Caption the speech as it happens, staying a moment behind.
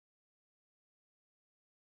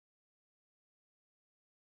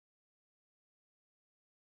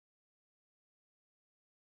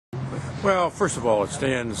Well, first of all, it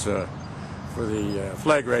stands for the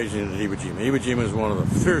flag raising at Iwo Jima. Iwo Jima is one of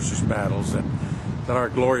the fiercest battles that our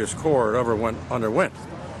glorious Corps ever underwent.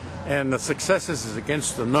 And the successes is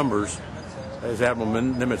against the numbers. As Admiral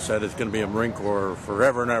Nimitz said, it's going to be a Marine Corps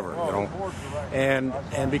forever and ever, you know.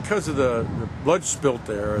 And because of the blood spilt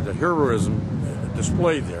there, the heroism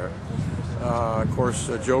displayed there, of course,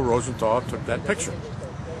 Joe Rosenthal took that picture.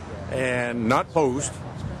 And not posed,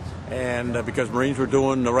 and because Marines were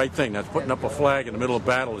doing the right thing. That's putting up a flag in the middle of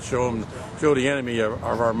battle to show the enemy of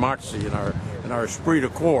our moxie and our esprit de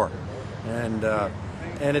corps. And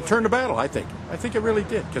it turned the battle, I think. I think it really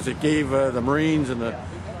did, because it gave the Marines and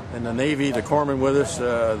the Navy, the corpsmen with us,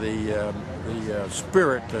 the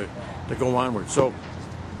spirit to go onward. So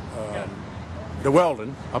the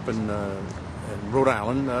Weldon up in Rhode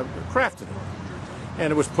Island crafted it,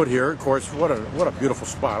 and it was put here. Of course, what a beautiful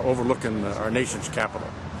spot overlooking our nation's capital.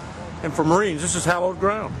 And for Marines, this is hallowed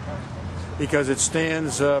ground, because it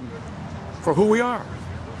stands for who we are.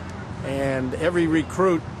 And every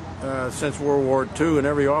recruit since World War II and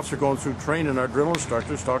every officer going through training, our drill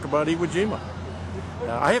instructors talk about Iwo Jima.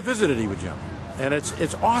 I have visited Iwo Jima, and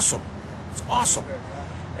it's awesome. It's awesome.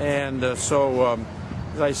 And so,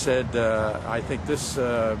 as I said, I think this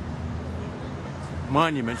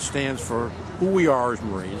monument stands for who we are as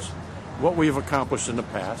Marines, what we've accomplished in the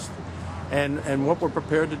past, and what we're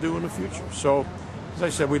prepared to do in the future. So, as I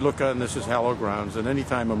said, we look on this as hallowed grounds, and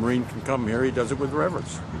anytime a Marine can come here, he does it with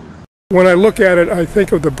reverence. When I look at it, I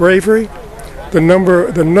think of the bravery, the number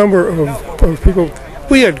of people.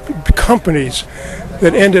 We had companies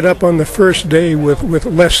that ended up on the first day with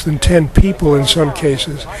less than 10 people in some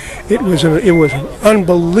cases. It was an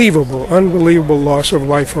unbelievable loss of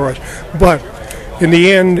life for us. But in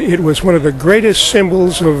the end, it was one of the greatest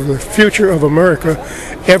symbols of the future of America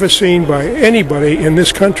ever seen by anybody in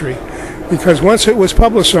this country, because once it was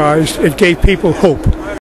publicized, it gave people hope.